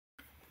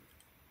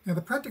Now,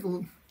 the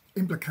practical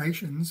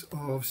implications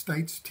of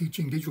states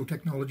teaching digital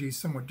technologies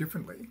somewhat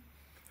differently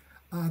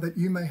are that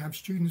you may have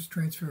students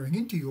transferring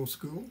into your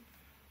school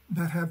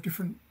that have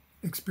different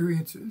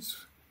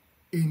experiences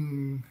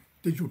in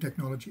digital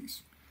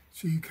technologies.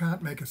 So you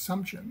can't make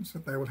assumptions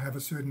that they will have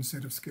a certain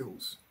set of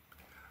skills.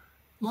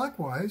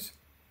 Likewise,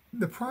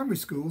 the primary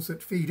schools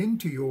that feed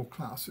into your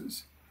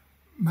classes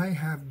may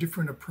have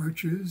different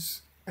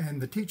approaches,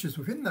 and the teachers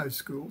within those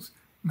schools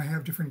may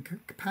have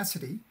different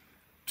capacity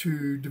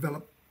to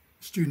develop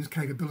students'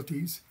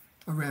 capabilities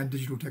around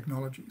digital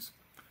technologies.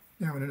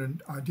 Now, in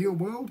an ideal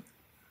world,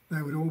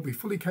 they would all be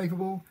fully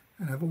capable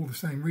and have all the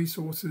same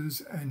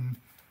resources and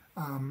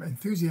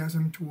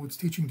enthusiasm towards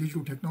teaching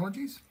digital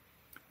technologies,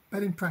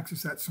 but in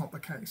practice that's not the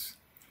case.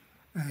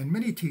 And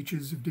many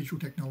teachers of digital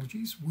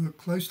technologies work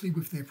closely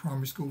with their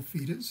primary school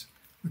feeders,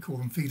 we call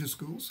them feeder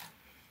schools,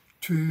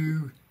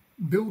 to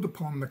build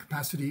upon the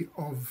capacity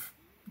of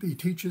the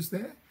teachers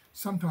there,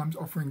 sometimes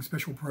offering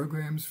special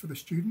programs for the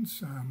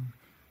students,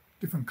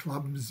 different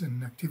clubs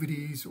and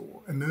activities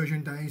or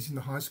immersion days in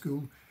the high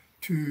school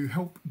to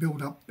help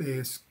build up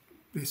their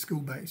skill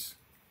base.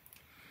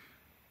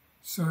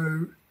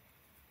 So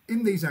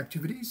in these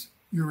activities,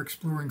 you're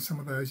exploring some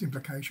of those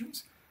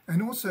implications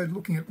and also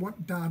looking at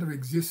what data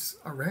exists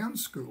around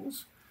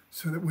schools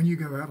so that when you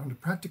go out onto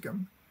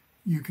practicum,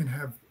 you can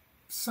have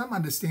some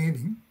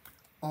understanding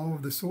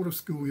of the sort of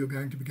school you're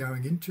going to be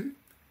going into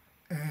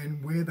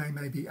and where they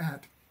may be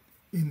at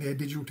in their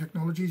digital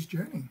technologies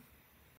journey.